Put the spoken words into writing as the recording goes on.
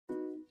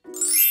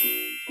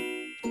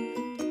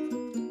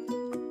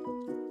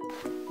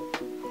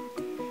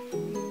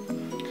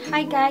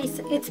Hi guys,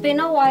 it's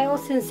been a while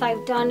since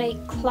I've done a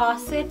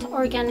closet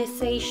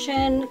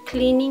organization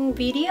cleaning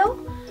video,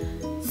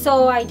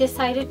 so I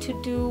decided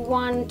to do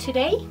one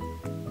today.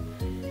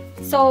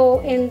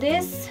 So in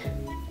this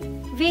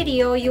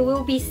video you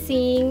will be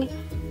seeing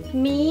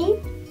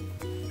me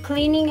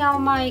cleaning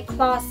out my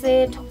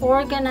closet,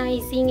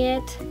 organizing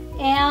it,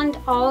 and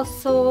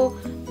also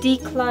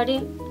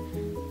decluttering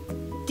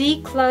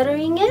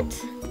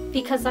it,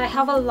 because I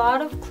have a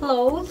lot of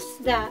clothes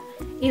that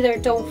either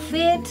don't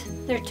fit,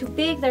 they're too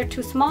big, they're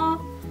too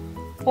small,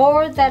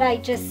 or that I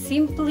just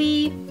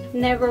simply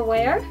never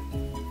wear.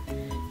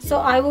 So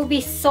I will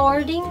be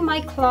sorting my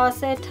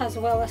closet as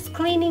well as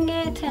cleaning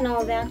it and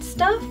all that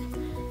stuff.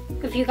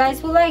 If you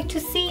guys would like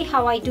to see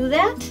how I do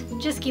that,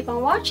 just keep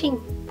on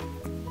watching.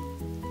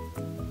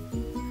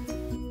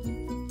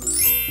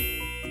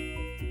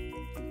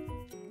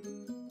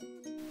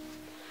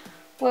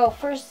 Well,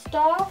 first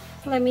off,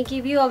 let me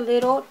give you a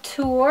little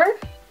tour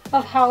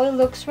of how it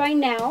looks right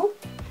now.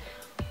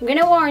 I'm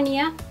gonna warn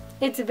you,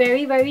 it's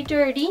very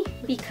dirty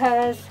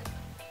because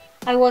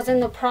I was in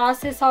the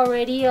process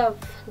already of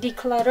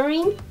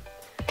decluttering.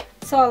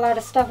 So a lot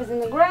of stuff is in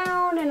the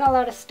ground and a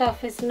lot of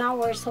stuff is not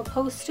where it's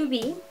supposed to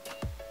be.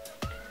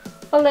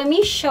 But let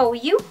me show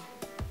you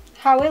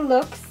how it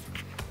looks.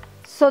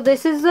 So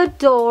this is the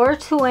door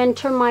to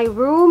enter my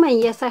room, and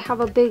yes, I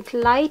have a big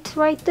light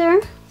right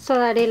there so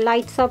that it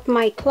lights up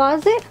my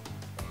closet.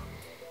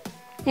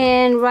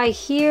 And right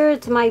here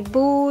it's my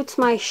boots,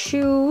 my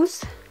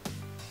shoes.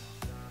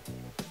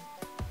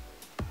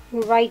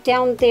 Right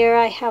down there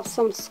I have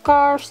some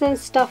scarves and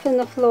stuff in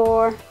the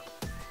floor,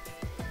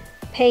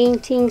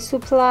 painting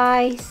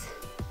supplies.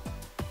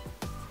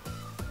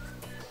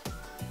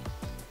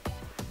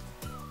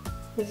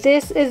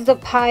 This is the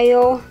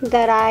pile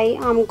that I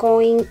am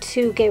going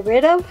to get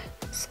rid of.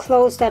 It's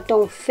clothes that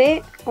don't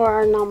fit or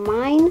are not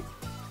mine.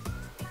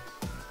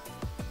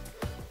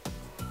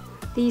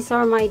 These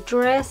are my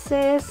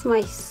dresses,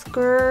 my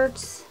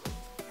skirts,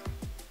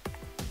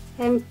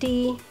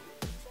 empty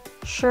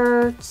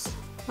shirts,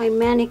 my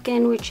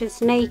mannequin which is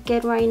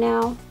naked right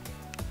now,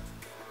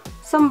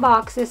 some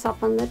boxes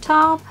up on the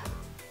top,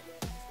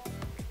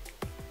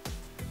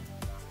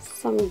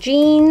 some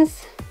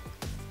jeans,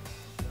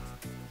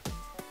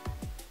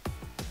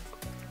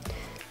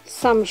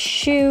 some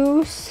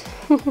shoes,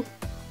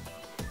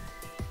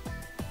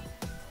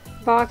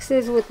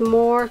 boxes with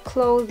more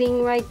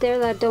clothing right there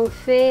that don't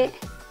fit,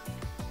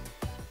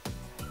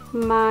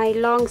 my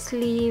long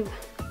sleeve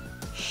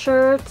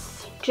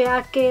shirts,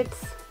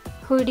 jackets,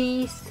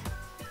 hoodies,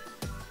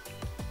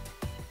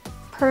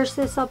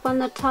 purses up on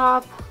the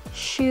top,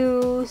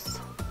 shoes,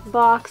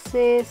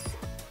 boxes,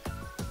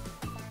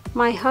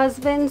 my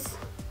husband's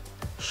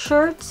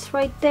shirts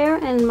right there,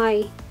 and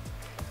my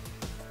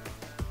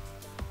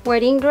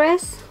wedding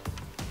dress.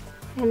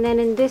 And then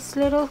in this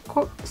little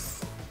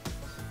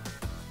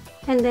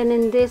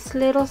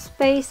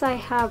space I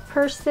have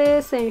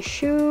purses and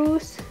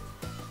shoes.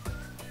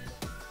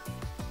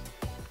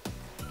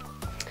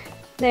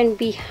 Then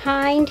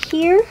behind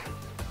here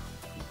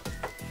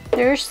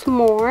there's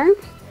more.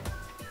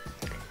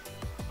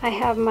 I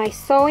have my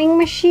sewing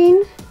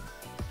machine,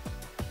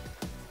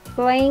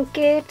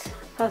 blanket,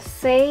 a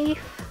safe,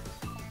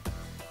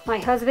 my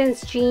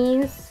husband's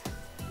jeans,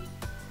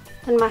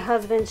 and my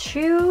husband's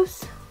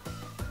shoes.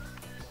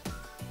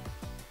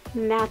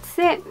 And that's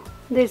it.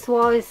 This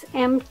wall is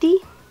empty.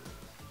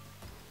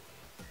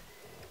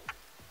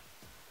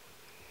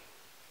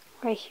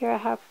 Right here I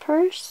have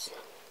purse.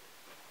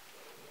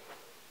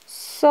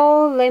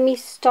 So let me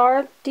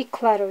start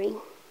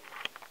decluttering.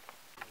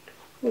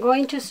 I'm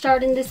going to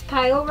start in this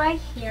pile right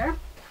here.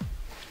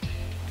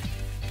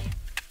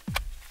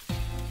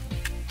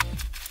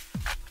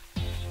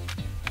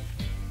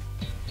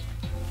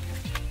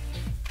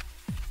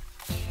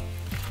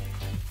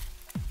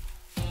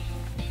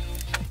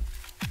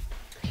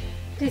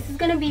 This is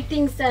going to be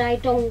things that I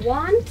don't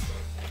want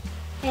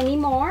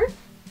anymore.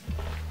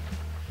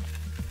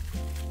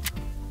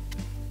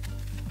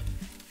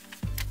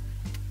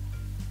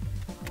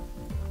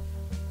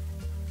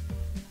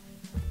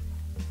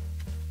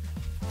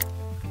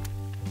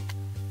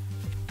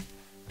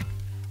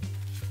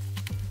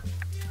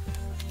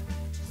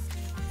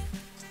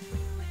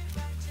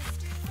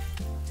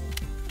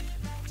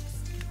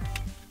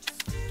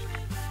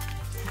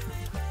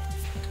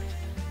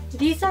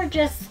 These are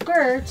just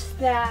skirts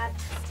that,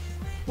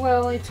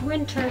 well, it's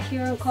winter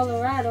here in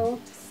Colorado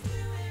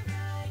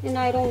and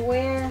I don't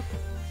wear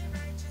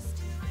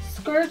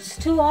skirts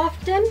too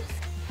often,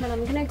 but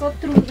I'm gonna go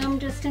through them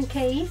just in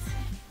case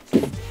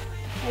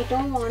I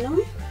don't want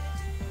them.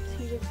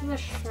 See, this is a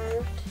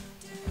shirt,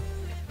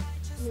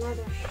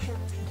 another shirt.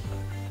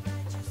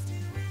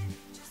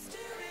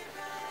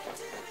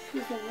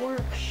 This is a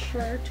work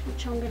shirt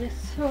which I'm gonna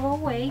throw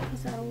away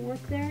because I don't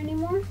work there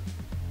anymore.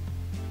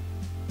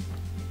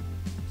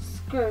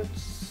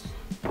 Skirts.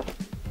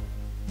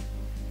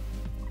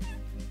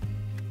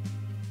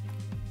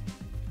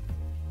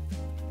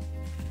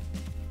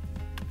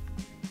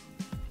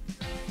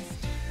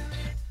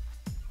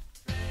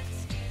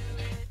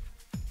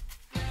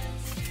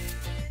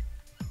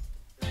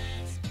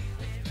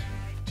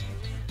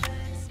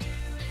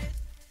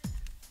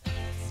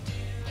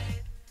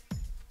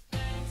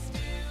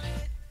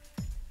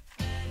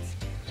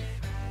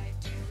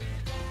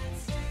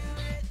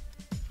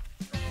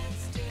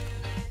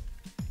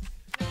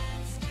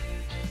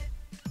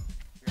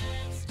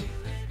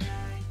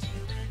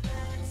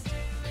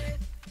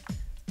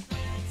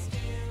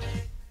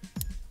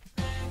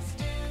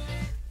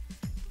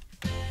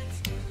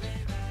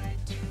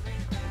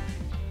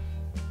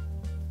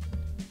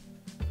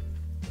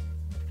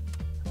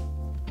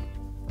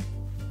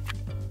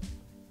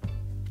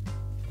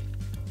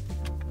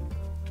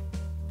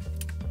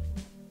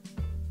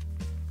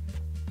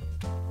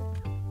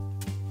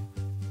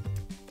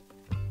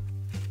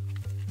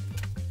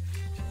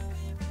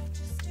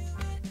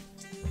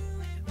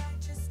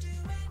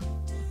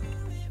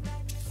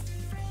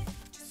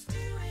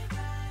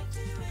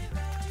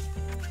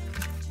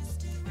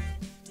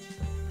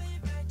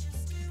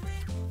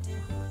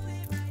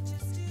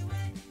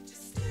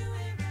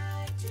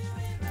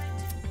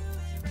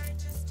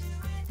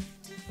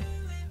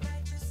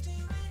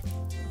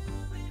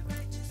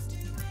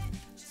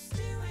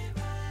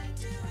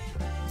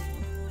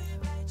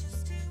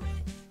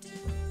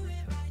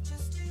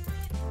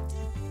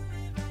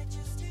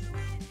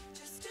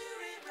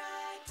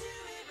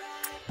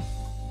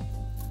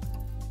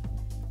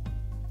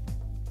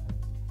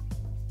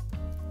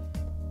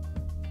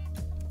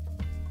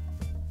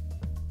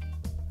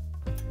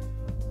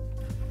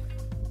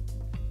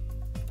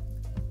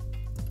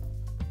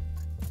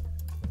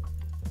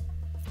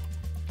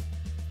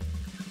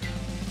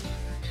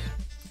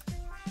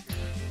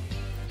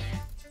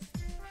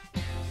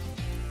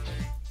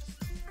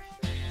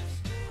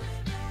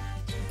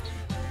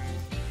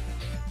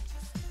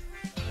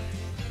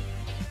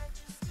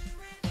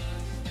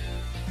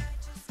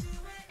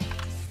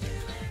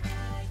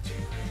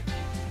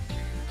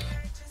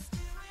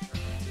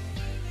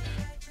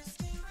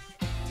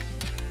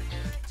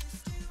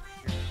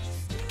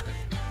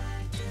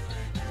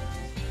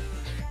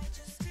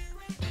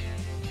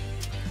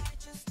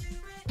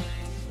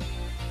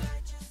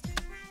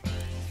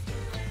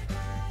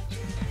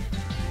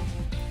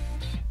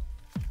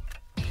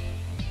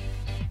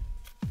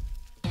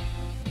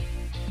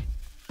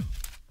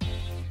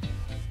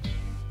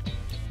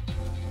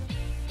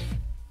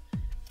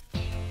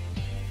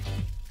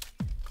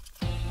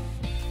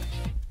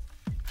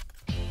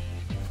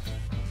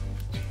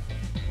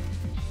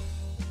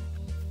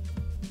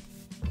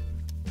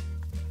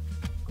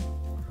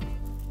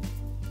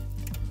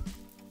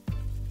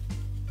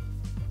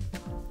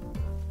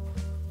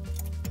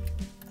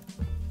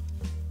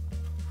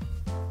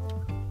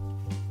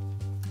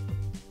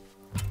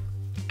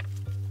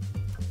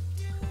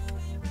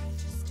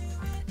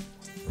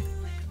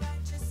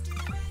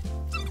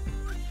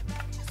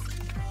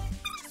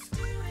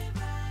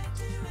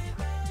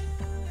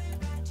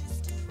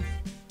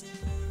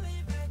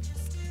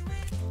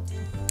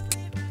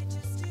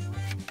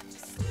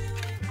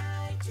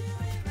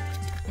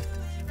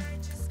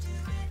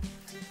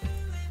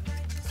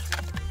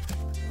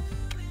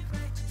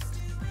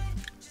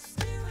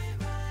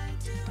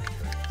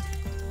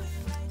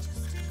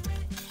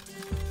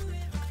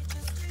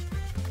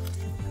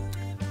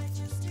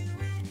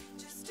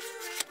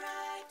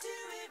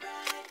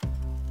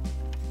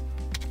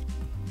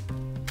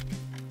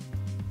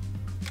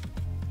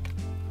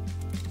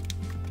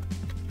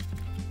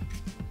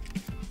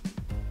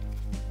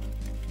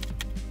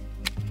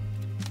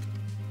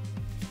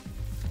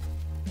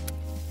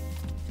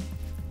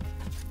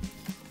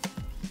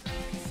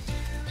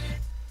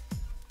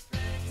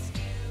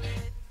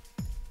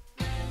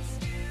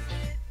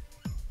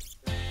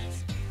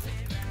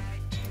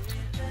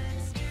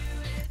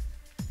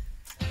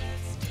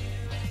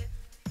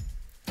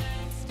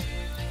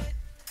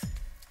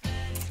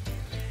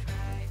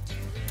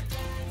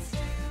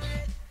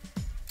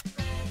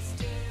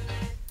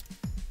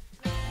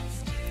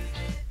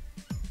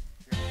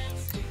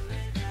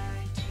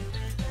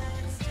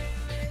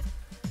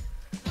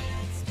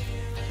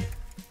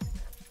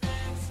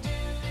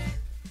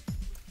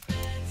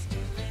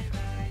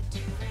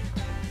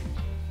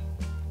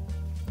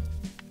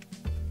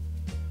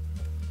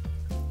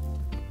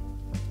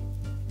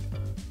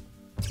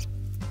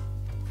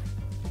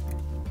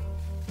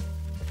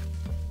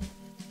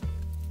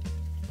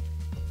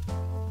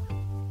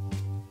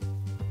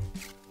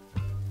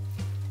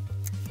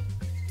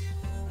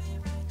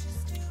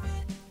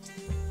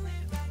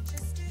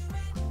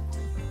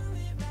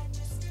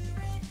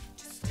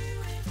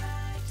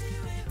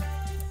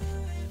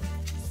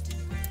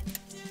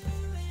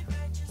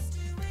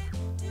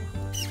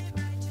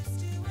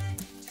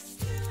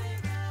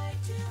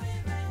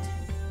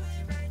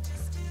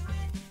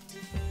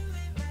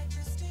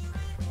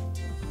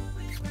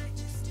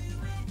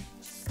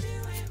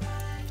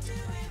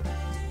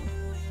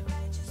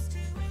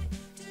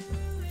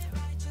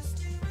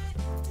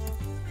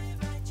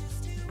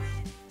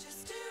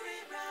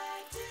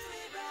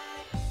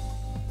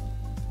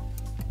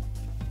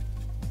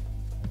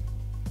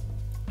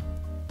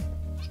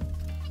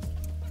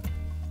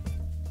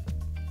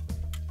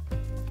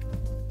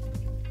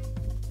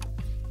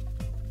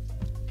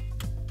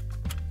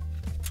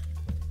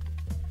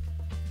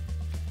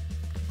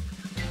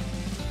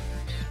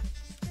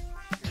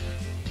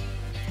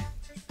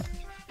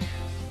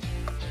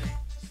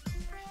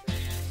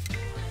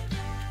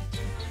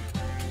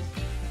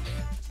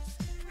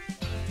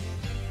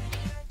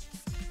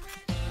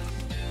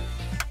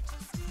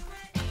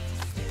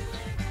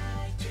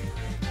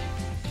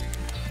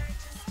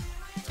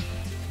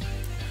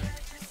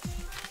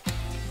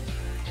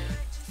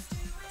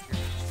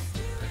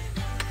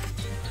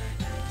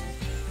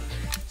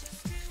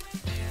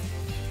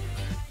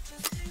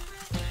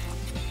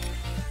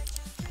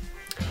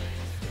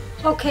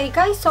 Okay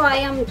guys, so I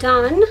am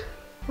done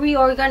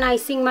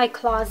reorganizing my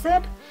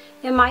closet.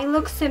 It might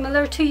look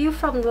similar to you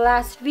from the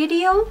last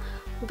video,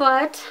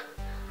 but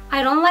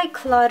I don't like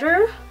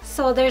clutter,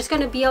 so there's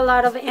going to be a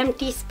lot of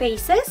empty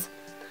spaces.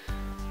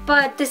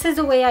 But this is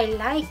the way I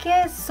like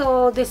it,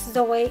 so this is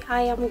the way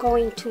I am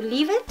going to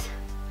leave it.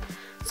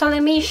 So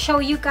let me show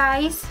you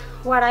guys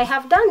what I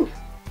have done.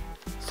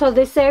 So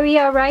this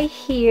area right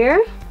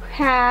here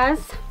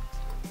has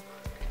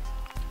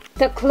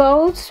the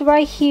clothes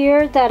right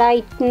here that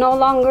I no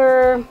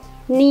longer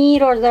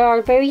need or that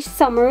are very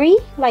summery,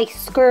 like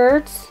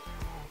skirts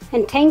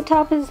and tank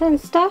tops and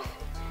stuff,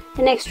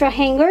 and extra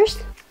hangers.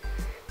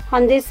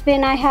 On this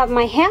bin I have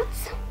my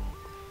hats,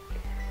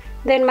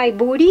 then my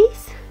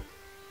booties,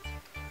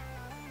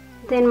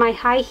 then my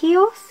high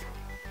heels,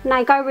 and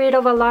I got rid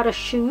of a lot of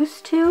shoes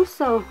too,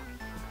 so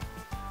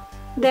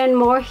then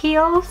more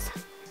heels,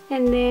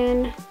 and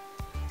then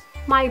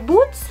my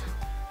boots.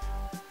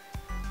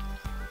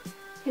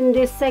 In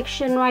this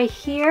section right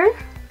here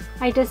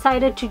I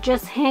decided to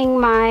just hang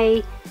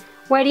my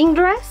wedding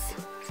dress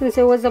since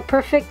it was a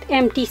perfect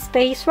empty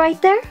space right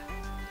there.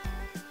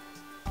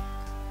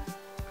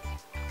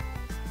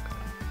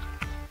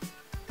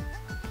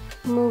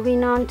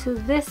 Moving on to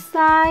this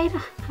side,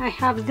 I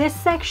have this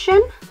section,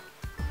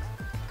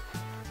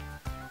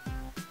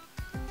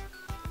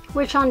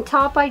 which on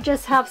top I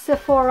just have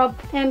Sephora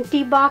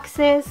empty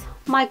boxes,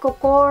 Michael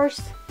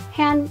Kors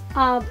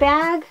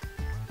bag,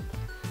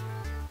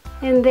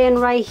 and then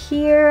right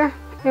here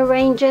it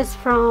ranges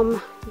from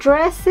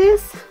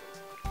dresses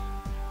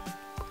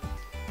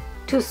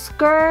to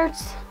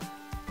skirts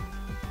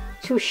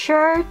to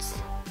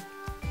shirts.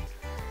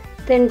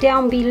 Then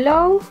down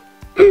below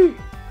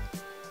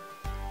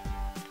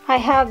I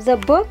have the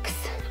books.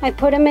 I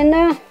put them in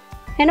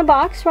a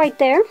box right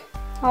there,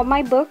 all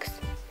my books.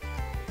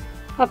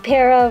 A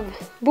pair of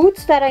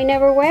boots that I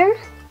never wear.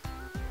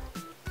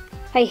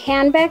 A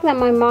handbag that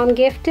my mom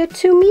gifted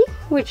to me,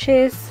 which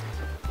is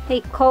a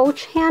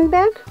Coach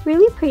handbag,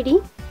 really pretty.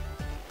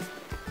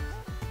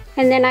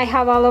 And then I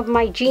have all of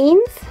my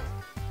jeans.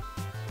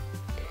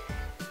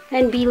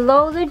 And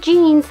below the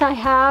jeans I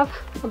have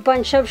a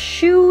bunch of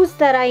shoes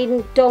that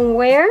I don't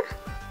wear,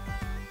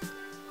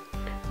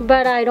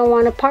 but I don't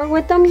want to part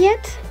with them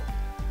yet.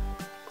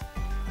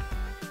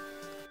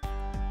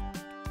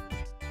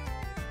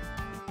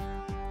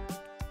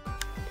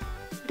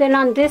 Then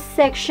on this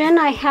section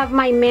I have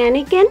my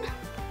mannequin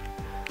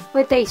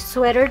with a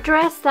sweater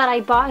dress that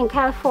I bought in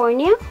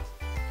California,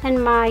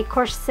 and my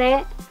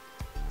corset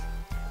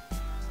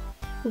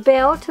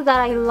belt that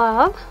I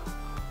love.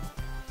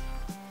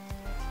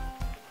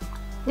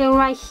 Then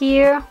right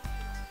here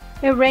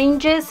it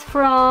ranges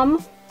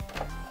from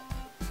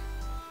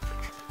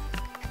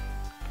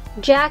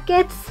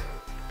jackets,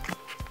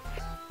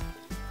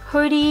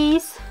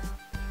 hoodies,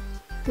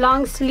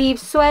 long sleeve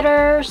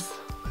sweaters,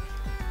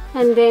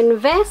 and then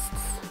vests.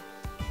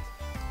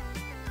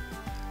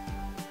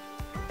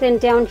 Then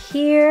down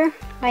here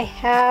I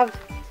have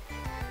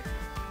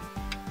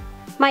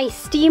my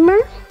steamer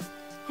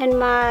and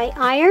my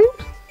iron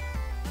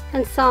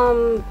and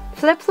some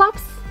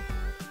flip-flops.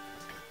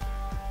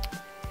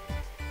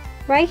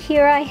 Right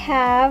here I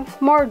have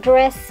more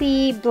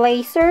dressy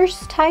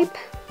blazers type,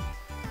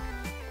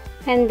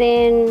 and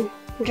then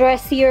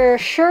dressier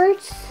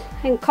shirts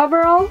and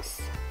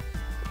coveralls.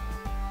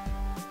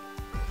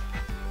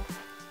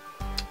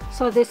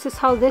 So this is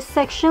how this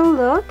section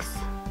looks.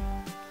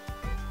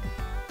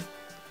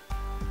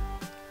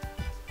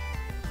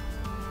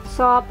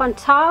 So up on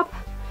top,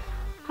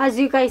 as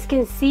you guys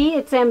can see,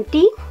 it's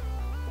empty.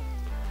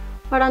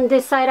 But on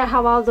this side I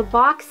have all the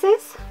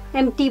boxes,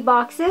 empty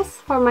boxes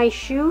for my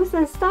shoes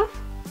and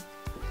stuff.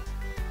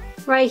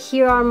 Right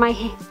here are my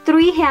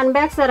 3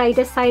 handbags that I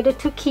decided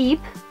to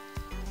keep.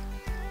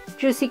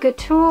 Juicy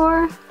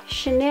Couture,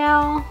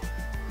 Chanel,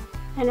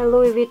 and a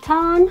Louis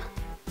Vuitton.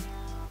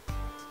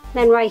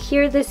 Then right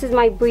here, this is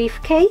my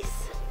briefcase.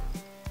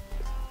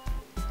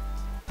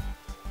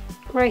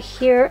 Right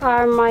here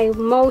are my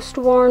most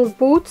worn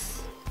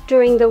boots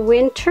during the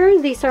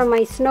winter. These are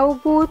my snow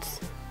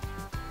boots,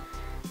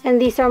 and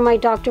these are my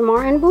Dr.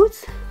 Martin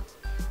boots.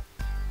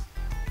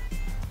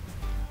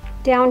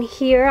 Down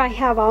here I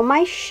have all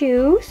my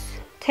shoes,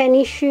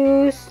 tennis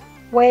shoes,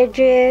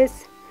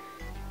 wedges,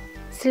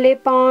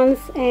 slip-ons,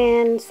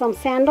 and some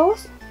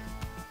sandals.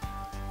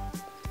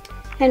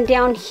 And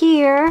down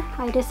here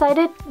I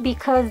decided,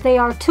 because they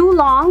are too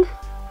long,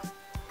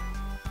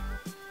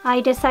 I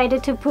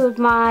decided to put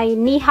my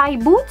knee-high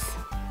boots,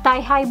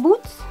 thigh-high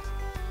boots.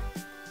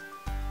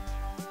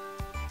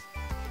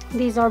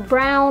 These are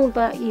brown,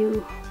 but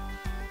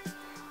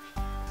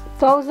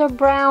those are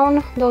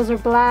brown, those are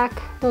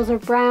black, those are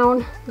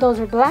brown, those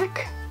are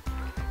black.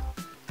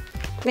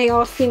 They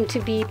all seem to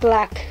be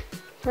black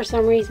for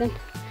some reason.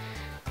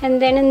 And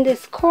then in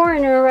this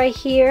corner right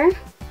here,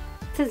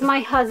 this is my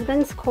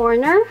husband's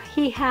corner.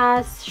 He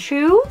has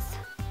shoes,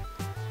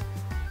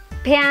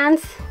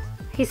 pants.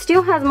 He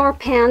still has more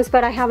pants,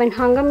 but I haven't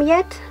hung them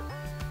yet.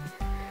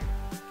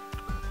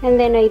 And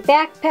then a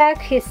backpack,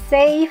 his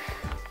safe,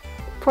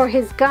 for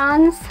his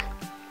guns.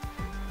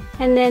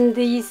 And then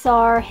these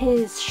are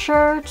his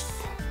shirts.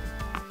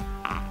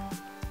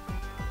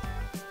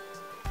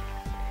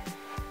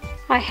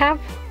 I have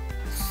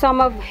some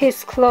of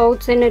his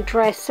clothes in a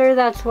dresser,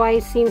 that's why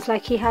it seems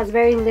like he has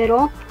very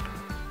little.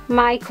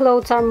 My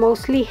clothes are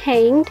mostly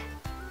hanged.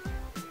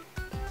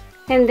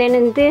 And then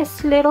in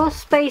this little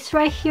space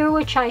right here,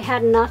 which I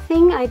had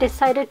nothing, I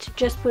decided to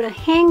just put a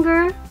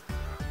hanger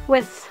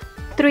with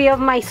 3 of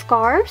my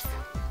scarves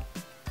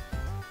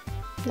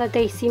that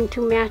they seem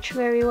to match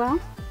very well.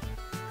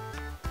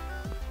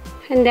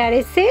 And that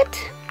is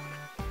it.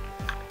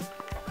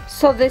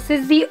 So this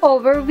is the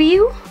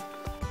overview.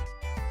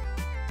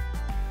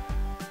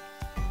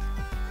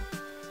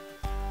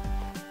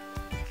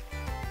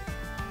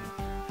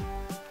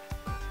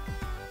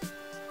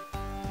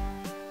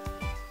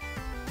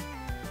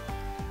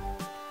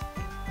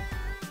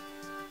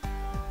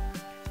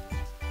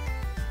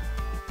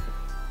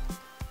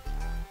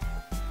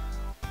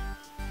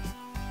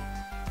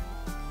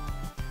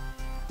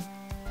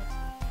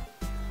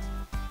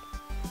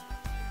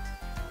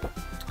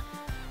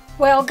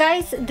 Well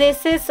guys,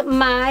 this is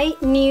my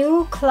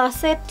new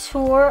closet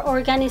tour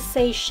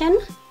organization.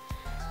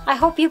 I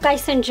hope you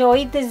guys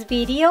enjoyed this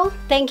video.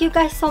 Thank you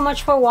guys so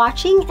much for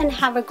watching and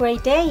have a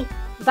great day.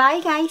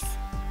 Bye guys.